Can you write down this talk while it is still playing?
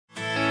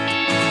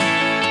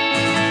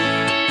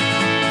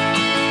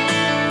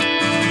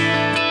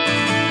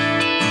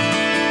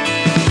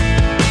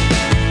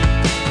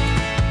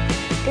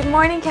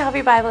morning,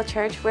 Calvary Bible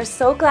Church. We're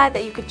so glad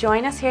that you could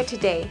join us here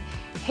today.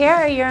 Here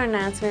are your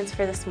announcements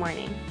for this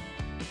morning.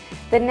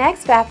 The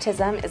next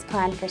baptism is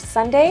planned for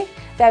Sunday,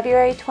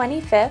 February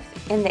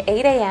 25th in the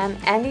 8 a.m.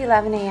 and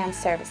 11 a.m.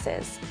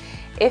 services.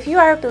 If you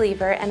are a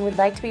believer and would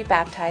like to be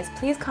baptized,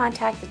 please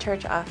contact the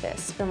church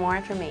office for more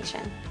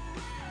information.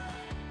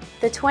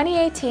 The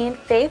 2018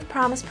 Faith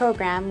Promise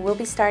Program will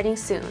be starting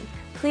soon.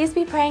 Please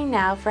be praying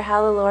now for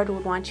how the Lord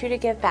would want you to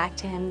give back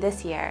to Him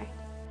this year.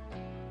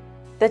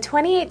 The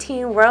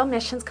 2018 World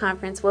Missions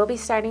Conference will be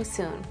starting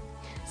soon.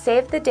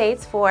 Save the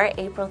dates for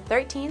April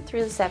 13th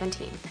through the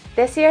 17th.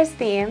 This year's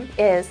theme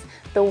is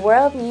The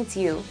World Needs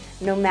You,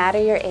 no matter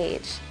your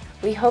age.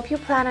 We hope you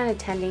plan on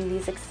attending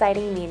these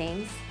exciting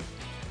meetings.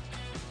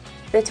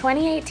 The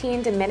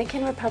 2018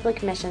 Dominican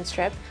Republic Missions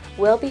Trip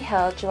will be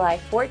held July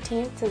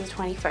 14th to the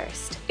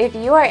 21st. If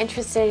you are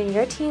interested in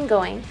your team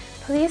going,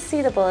 please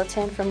see the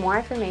bulletin for more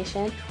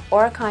information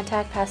or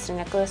contact Pastor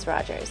Nicholas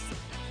Rogers.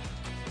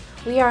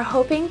 We are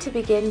hoping to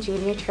begin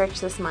junior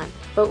church this month,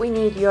 but we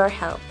need your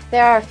help.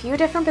 There are a few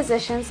different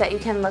positions that you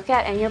can look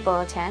at in your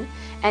bulletin,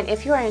 and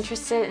if you are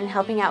interested in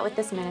helping out with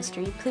this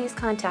ministry, please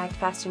contact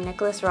Pastor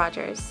Nicholas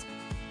Rogers.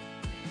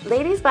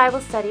 Ladies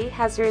Bible Study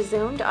has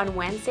resumed on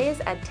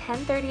Wednesdays at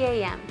 10:30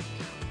 a.m.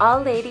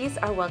 All ladies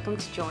are welcome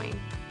to join.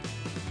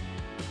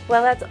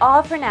 Well, that's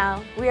all for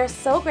now. We are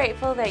so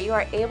grateful that you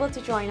are able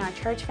to join our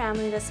church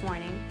family this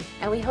morning,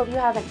 and we hope you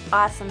have an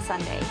awesome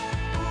Sunday.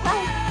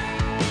 Bye!